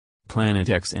Planet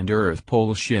X and Earth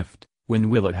pole shift, when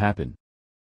will it happen?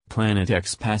 Planet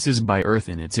X passes by Earth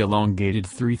in its elongated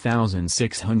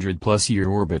 3,600-plus year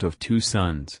orbit of two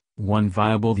suns, one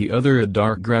viable the other a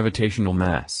dark gravitational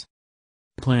mass.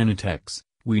 Planet X,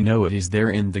 we know it is there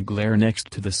in the glare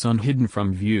next to the Sun hidden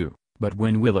from view, but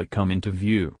when will it come into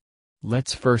view?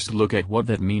 Let's first look at what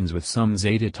that means with some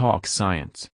Zeta talk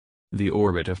science. The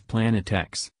orbit of Planet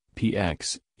X,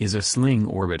 PX, is a sling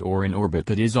orbit or an orbit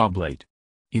that is oblate.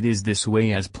 It is this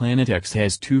way as Planet X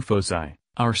has two foci,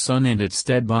 our Sun and its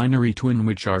dead binary twin,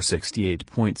 which are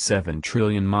 68.7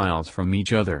 trillion miles from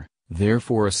each other,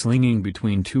 therefore a slinging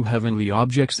between two heavenly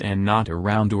objects and not a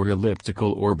round or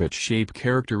elliptical orbit shape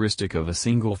characteristic of a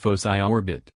single foci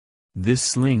orbit. This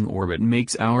sling orbit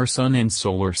makes our Sun and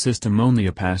Solar System only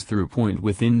a pass-through point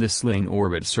within the sling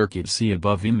orbit circuit see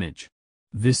above image.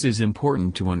 This is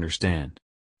important to understand.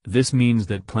 This means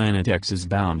that Planet X is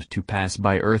bound to pass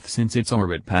by Earth since its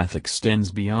orbit path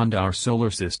extends beyond our solar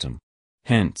system.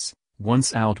 Hence,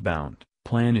 once outbound,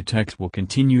 Planet X will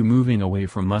continue moving away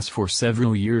from us for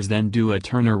several years, then do a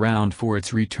turnaround for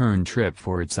its return trip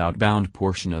for its outbound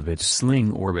portion of its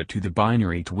sling orbit to the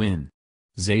binary twin.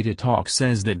 Zeta Talk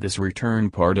says that this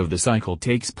return part of the cycle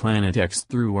takes Planet X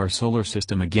through our solar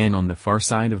system again on the far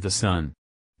side of the Sun.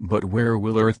 But where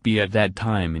will Earth be at that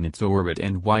time in its orbit,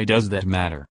 and why does that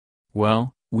matter?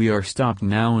 Well, we are stopped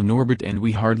now in orbit and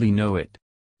we hardly know it.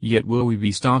 Yet will we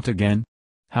be stopped again?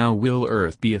 How will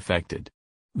Earth be affected?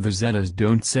 The Zetas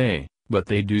don't say, but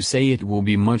they do say it will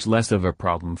be much less of a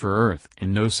problem for Earth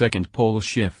and no second pole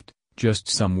shift, just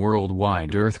some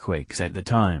worldwide earthquakes at the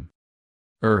time.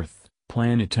 Earth,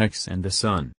 Planet X and the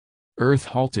Sun. Earth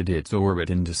halted its orbit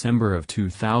in December of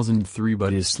 2003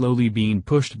 but is slowly being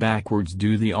pushed backwards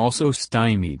due the also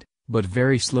stymied, but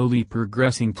very slowly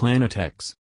progressing Planet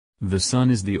X. The Sun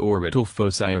is the orbital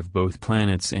foci of both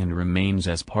planets and remains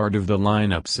as part of the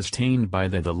lineup sustained by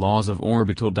the laws of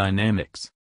orbital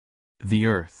dynamics. The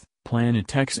Earth,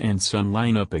 Planet X and Sun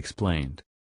lineup explained.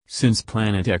 Since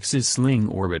Planet X is sling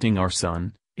orbiting our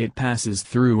Sun, it passes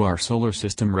through our solar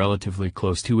system relatively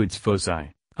close to its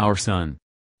foci, our Sun.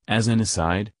 As an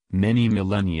aside, many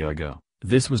millennia ago,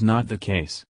 this was not the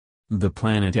case. The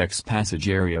Planet X passage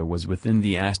area was within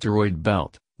the asteroid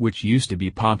belt, which used to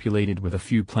be populated with a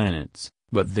few planets,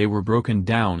 but they were broken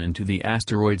down into the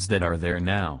asteroids that are there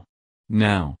now.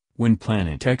 Now, when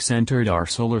Planet X entered our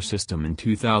solar system in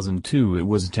 2002, it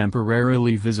was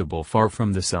temporarily visible far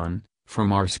from the Sun,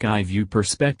 from our sky view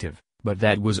perspective, but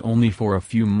that was only for a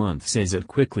few months as it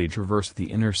quickly traversed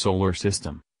the inner solar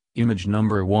system. Image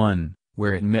number 1,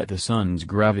 where it met the Sun's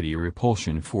gravity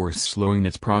repulsion force slowing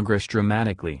its progress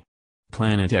dramatically.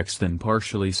 Planet X then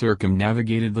partially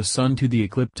circumnavigated the Sun to the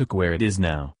ecliptic where it is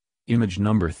now. Image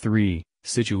number 3,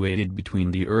 situated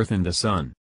between the Earth and the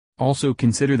Sun. Also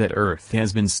consider that Earth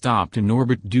has been stopped in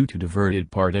orbit due to diverted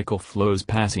particle flows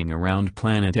passing around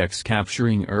Planet X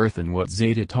capturing Earth in what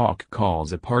Zeta Talk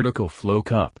calls a particle flow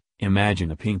cup.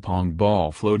 Imagine a ping-pong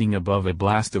ball floating above a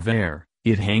blast of air.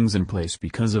 It hangs in place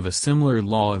because of a similar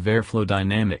law of airflow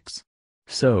dynamics.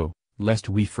 So, lest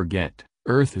we forget,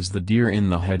 Earth is the deer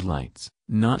in the headlights,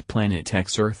 not Planet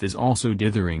X. Earth is also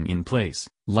dithering in place,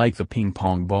 like the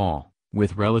ping-pong ball,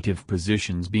 with relative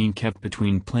positions being kept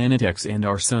between Planet X and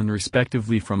our Sun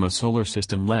respectively from a solar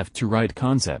system left to right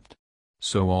concept.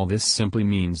 So all this simply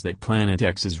means that Planet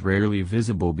X is rarely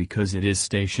visible because it is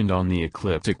stationed on the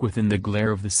ecliptic within the glare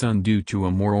of the Sun due to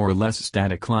a more or less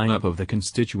static lineup of the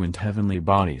constituent heavenly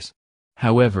bodies.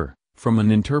 However, from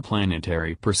an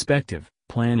interplanetary perspective,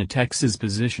 Planet X is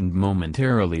positioned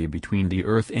momentarily between the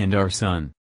Earth and our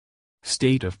Sun.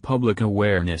 State of public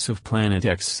awareness of Planet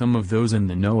X. Some of those in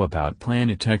the know about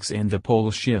Planet X and the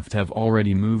pole shift have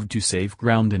already moved to safe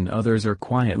ground and others are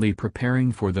quietly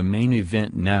preparing for the main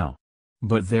event now.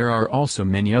 But there are also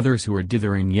many others who are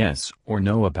dithering yes or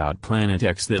no about Planet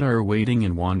X that are waiting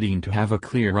and wanting to have a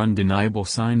clear undeniable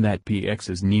sign that PX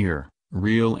is near,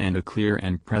 real and a clear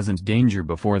and present danger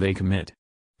before they commit.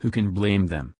 Who can blame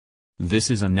them?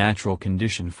 This is a natural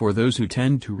condition for those who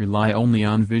tend to rely only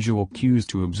on visual cues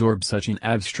to absorb such an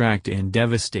abstract and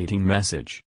devastating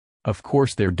message. Of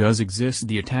course there does exist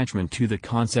the attachment to the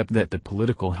concept that the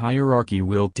political hierarchy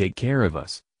will take care of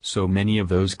us, so many of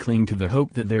those cling to the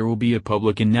hope that there will be a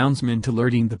public announcement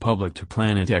alerting the public to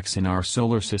Planet X in our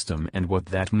solar system and what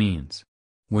that means.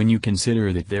 When you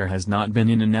consider that there has not been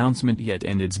an announcement yet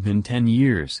and it's been 10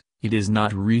 years, it is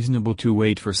not reasonable to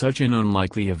wait for such an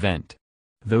unlikely event.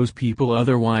 Those people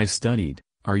otherwise studied,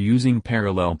 are using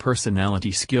parallel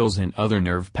personality skills and other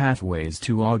nerve pathways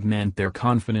to augment their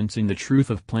confidence in the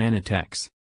truth of Planet X.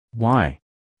 Why?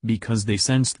 Because they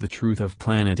sensed the truth of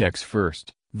Planet X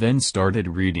first, then started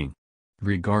reading,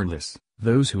 Regardless,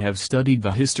 those who have studied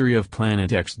the history of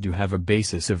Planet X do have a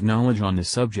basis of knowledge on the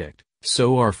subject,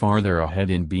 so are farther ahead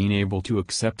in being able to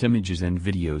accept images and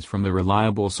videos from a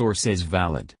reliable source as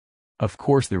valid. Of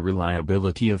course, the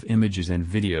reliability of images and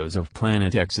videos of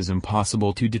Planet X is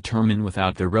impossible to determine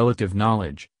without the relative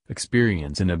knowledge,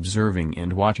 experience in observing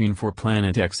and watching for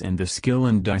Planet X and the skill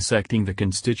in dissecting the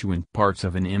constituent parts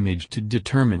of an image to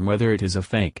determine whether it is a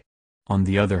fake. On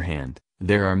the other hand,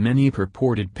 there are many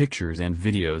purported pictures and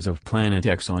videos of Planet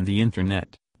X on the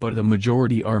internet, but the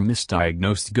majority are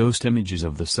misdiagnosed ghost images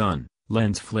of the sun,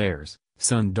 lens flares,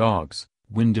 sun dogs,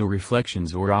 window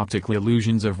reflections or optical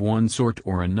illusions of one sort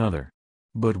or another.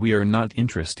 But we are not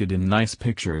interested in nice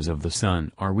pictures of the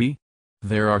sun, are we?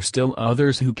 There are still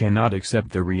others who cannot accept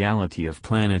the reality of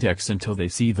Planet X until they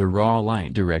see the raw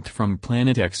light direct from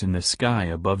Planet X in the sky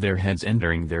above their heads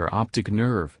entering their optic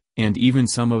nerve, and even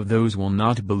some of those will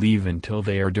not believe until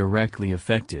they are directly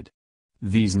affected.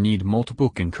 These need multiple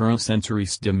concurrent sensory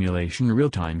stimulation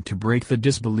real-time to break the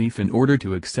disbelief in order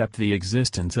to accept the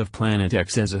existence of Planet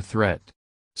X as a threat.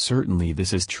 Certainly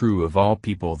this is true of all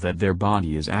people that their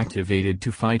body is activated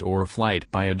to fight or flight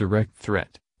by a direct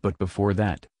threat, but before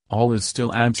that, all is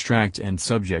still abstract and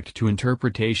subject to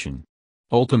interpretation.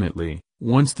 Ultimately,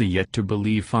 once the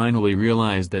yet-to-believe finally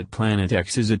realize that Planet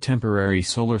X is a temporary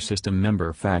solar system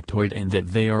member factoid and that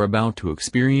they are about to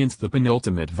experience the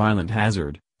penultimate violent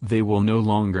hazard, they will no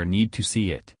longer need to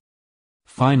see it.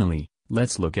 Finally,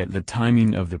 let's look at the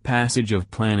timing of the passage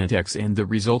of Planet X and the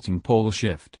resulting pole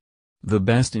shift. The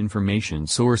best information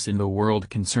source in the world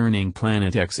concerning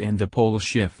Planet X and the pole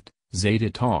shift, Zeta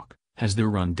Talk, has the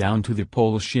rundown to the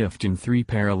pole shift in 3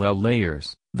 parallel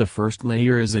layers. The first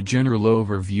layer is a general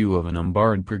overview of an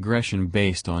umbrad progression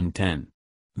based on 10.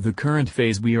 The current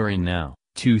phase we are in now,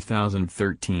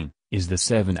 2013, is the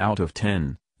 7 out of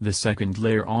 10. The second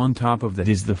layer on top of that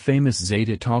is the famous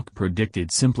Zeta Talk predicted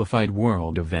simplified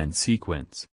world event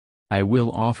sequence. I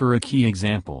will offer a key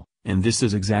example, and this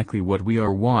is exactly what we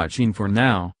are watching for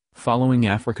now, following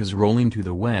Africa's rolling to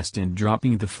the west and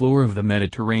dropping the floor of the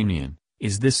Mediterranean,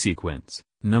 is this sequence.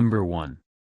 Number 1.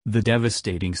 The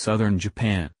devastating southern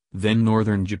Japan, then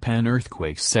northern Japan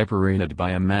earthquakes separated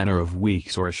by a matter of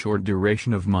weeks or a short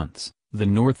duration of months. The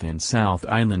North and South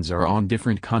Islands are on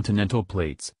different continental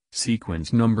plates,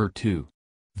 sequence number 2.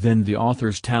 Then the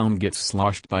author's town gets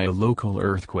sloshed by a local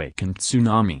earthquake and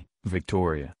tsunami,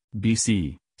 Victoria,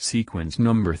 BC, sequence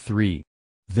number 3.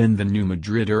 Then the New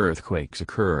Madrid earthquakes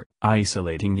occur,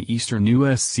 isolating the eastern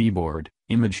U.S. seaboard,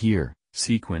 image here,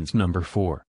 sequence number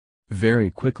 4. Very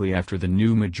quickly after the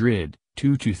New Madrid,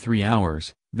 2 to 3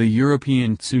 hours, the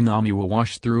European tsunami will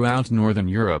wash throughout northern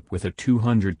Europe with a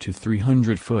 200 to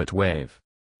 300 foot wave.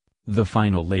 The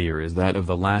final layer is that of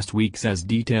the last weeks as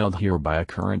detailed here by a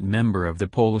current member of the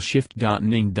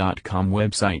poleshift.ning.com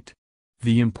website.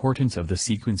 The importance of the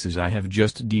sequences I have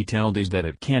just detailed is that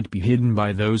it can't be hidden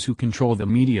by those who control the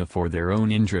media for their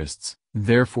own interests,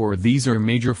 therefore these are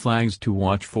major flags to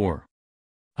watch for.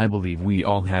 I believe we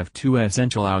all have 2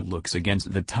 essential outlooks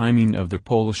against the timing of the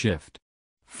pole shift.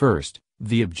 First,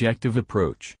 the objective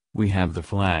approach. We have the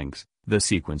flags, the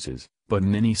sequences, but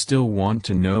many still want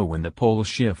to know when the pole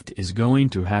shift is going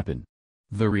to happen.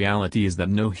 The reality is that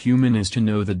no human is to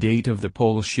know the date of the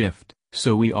pole shift,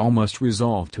 so we all must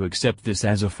resolve to accept this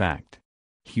as a fact.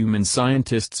 Human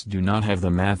scientists do not have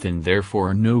the math and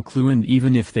therefore no clue, and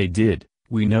even if they did,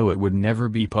 we know it would never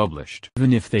be published.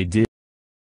 Even if they did.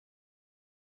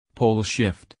 Pole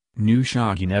shift. New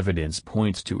shocking evidence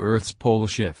points to Earth's pole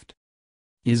shift.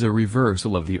 Is a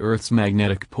reversal of the Earth's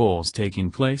magnetic poles taking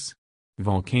place?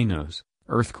 Volcanoes,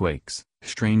 earthquakes,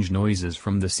 strange noises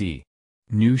from the sea.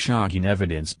 New shocking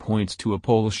evidence points to a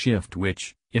pole shift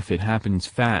which, if it happens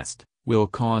fast, will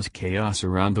cause chaos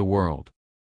around the world.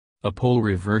 A pole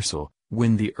reversal,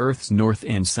 when the Earth's north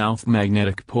and south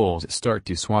magnetic poles start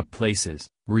to swap places,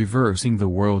 reversing the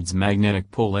world's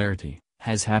magnetic polarity,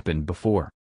 has happened before.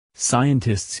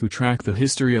 Scientists who track the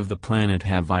history of the planet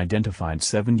have identified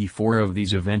 74 of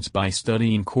these events by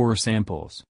studying core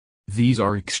samples. These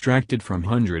are extracted from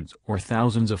hundreds or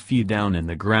thousands of feet down in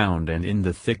the ground and in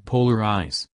the thick polar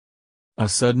ice. A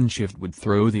sudden shift would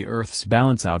throw the Earth's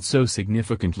balance out so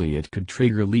significantly it could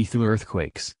trigger lethal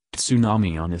earthquakes,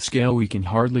 tsunami on a scale we can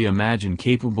hardly imagine,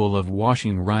 capable of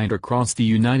washing right across the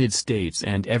United States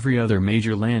and every other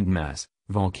major landmass,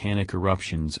 volcanic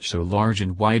eruptions so large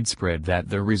and widespread that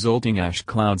the resulting ash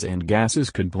clouds and gases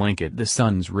could blanket the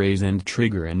sun's rays and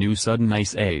trigger a new sudden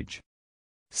ice age.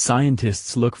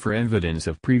 Scientists look for evidence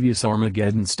of previous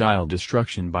Armageddon-style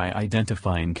destruction by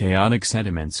identifying chaotic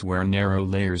sediments where narrow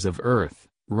layers of earth,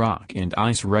 rock and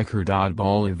ice record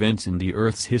oddball events in the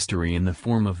Earth's history in the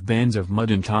form of bands of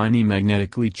mud and tiny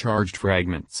magnetically charged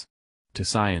fragments. To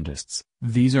scientists,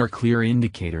 these are clear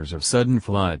indicators of sudden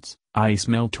floods, ice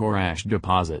melt or ash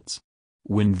deposits.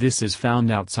 When this is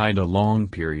found outside a long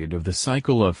period of the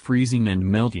cycle of freezing and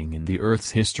melting in the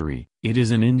Earth's history, it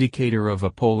is an indicator of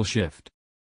a pole shift.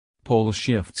 Pole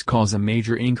shifts cause a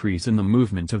major increase in the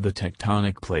movement of the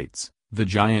tectonic plates, the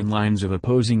giant lines of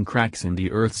opposing cracks in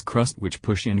the Earth's crust which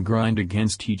push and grind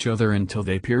against each other until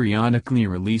they periodically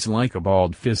release like a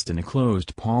balled fist in a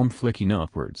closed palm flicking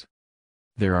upwards.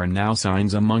 There are now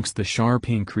signs amongst the sharp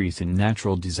increase in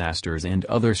natural disasters and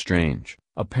other strange,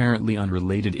 apparently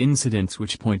unrelated incidents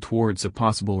which point towards a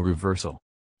possible reversal.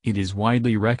 It is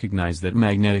widely recognized that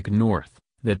magnetic north,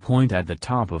 that point at the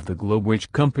top of the globe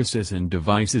which compasses and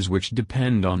devices which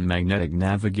depend on magnetic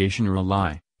navigation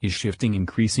rely, is shifting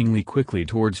increasingly quickly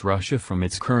towards Russia from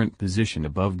its current position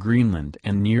above Greenland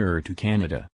and nearer to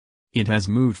Canada. It has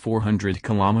moved 400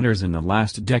 kilometers in the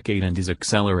last decade and is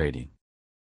accelerating.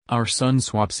 Our sun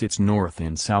swaps its north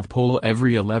and south pole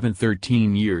every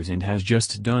 11-13 years and has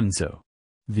just done so.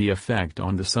 The effect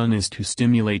on the sun is to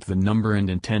stimulate the number and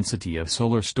intensity of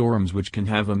solar storms which can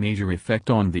have a major effect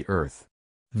on the Earth.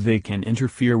 They can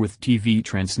interfere with TV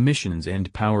transmissions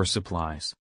and power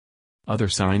supplies. Other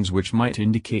signs which might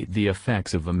indicate the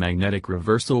effects of a magnetic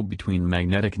reversal between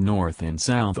magnetic north and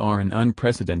south are an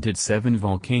unprecedented 7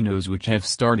 volcanoes which have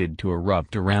started to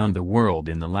erupt around the world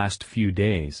in the last few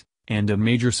days, and a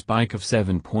major spike of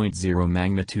 7.0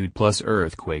 magnitude plus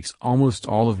earthquakes, almost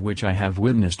all of which I have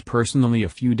witnessed personally a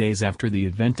few days after the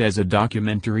event as a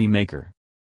documentary maker.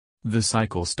 The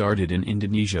cycle started in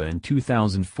Indonesia in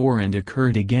 2004 and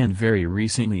occurred again very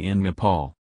recently in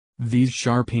Nepal. These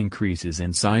sharp increases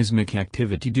in seismic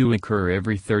activity do occur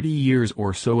every 30 years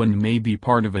or so and may be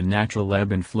part of a natural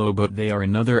ebb and flow, but they are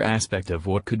another aspect of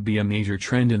what could be a major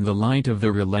trend in the light of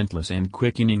the relentless and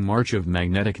quickening march of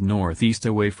magnetic northeast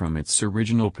away from its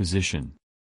original position.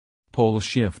 Pole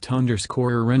shift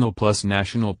 _Renal plus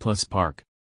National plus Park.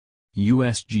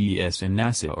 USGS and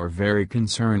NASA are very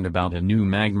concerned about a new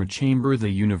magma chamber the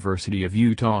University of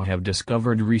Utah have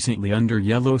discovered recently under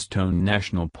Yellowstone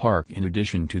National Park in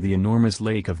addition to the enormous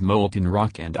lake of molten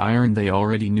rock and iron they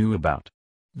already knew about.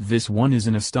 This one is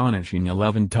an astonishing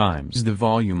 11 times the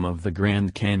volume of the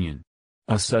Grand Canyon.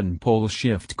 A sudden pole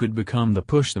shift could become the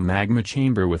push the magma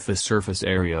chamber with the surface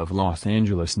area of Los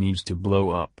Angeles needs to blow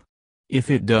up. If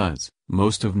it does,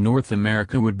 most of North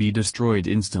America would be destroyed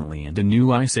instantly and a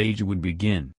new ice age would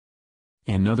begin.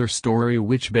 Another story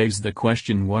which begs the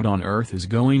question what on earth is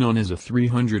going on is a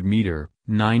 300-meter,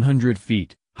 900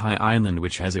 feet, high island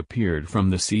which has appeared from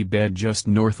the seabed just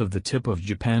north of the tip of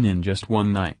Japan in just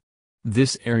one night.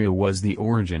 This area was the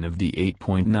origin of the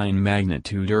 8.9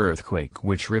 magnitude earthquake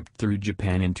which ripped through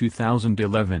Japan in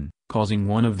 2011, causing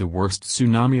one of the worst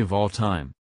tsunami of all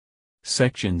time.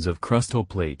 Sections of crustal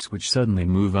plates which suddenly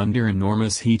move under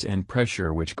enormous heat and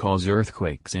pressure which cause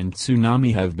earthquakes and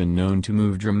tsunami have been known to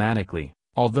move dramatically,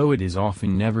 although it is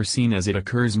often never seen as it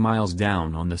occurs miles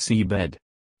down on the seabed.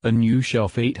 A new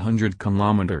shelf 800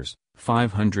 kilometers,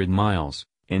 500 miles,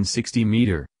 and 60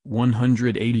 meter,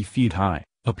 180 feet high,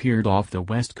 appeared off the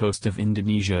west coast of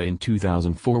Indonesia in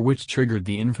 2004 which triggered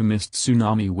the infamous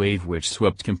tsunami wave which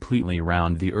swept completely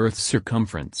around the Earth's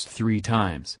circumference 3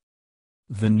 times.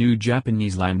 The new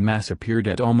Japanese landmass appeared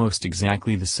at almost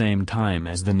exactly the same time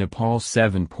as the Nepal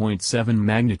 7.7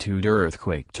 magnitude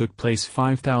earthquake took place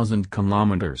 5,000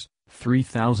 kilometers,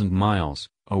 3,000 miles,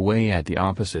 away at the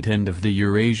opposite end of the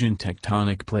Eurasian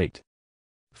tectonic plate.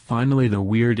 Finally, the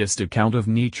weirdest account of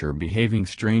nature behaving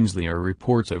strangely are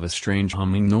reports of a strange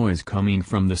humming noise coming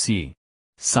from the sea.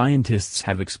 Scientists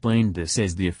have explained this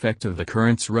as the effect of the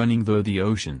currents running through the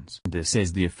oceans. This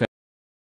as the effect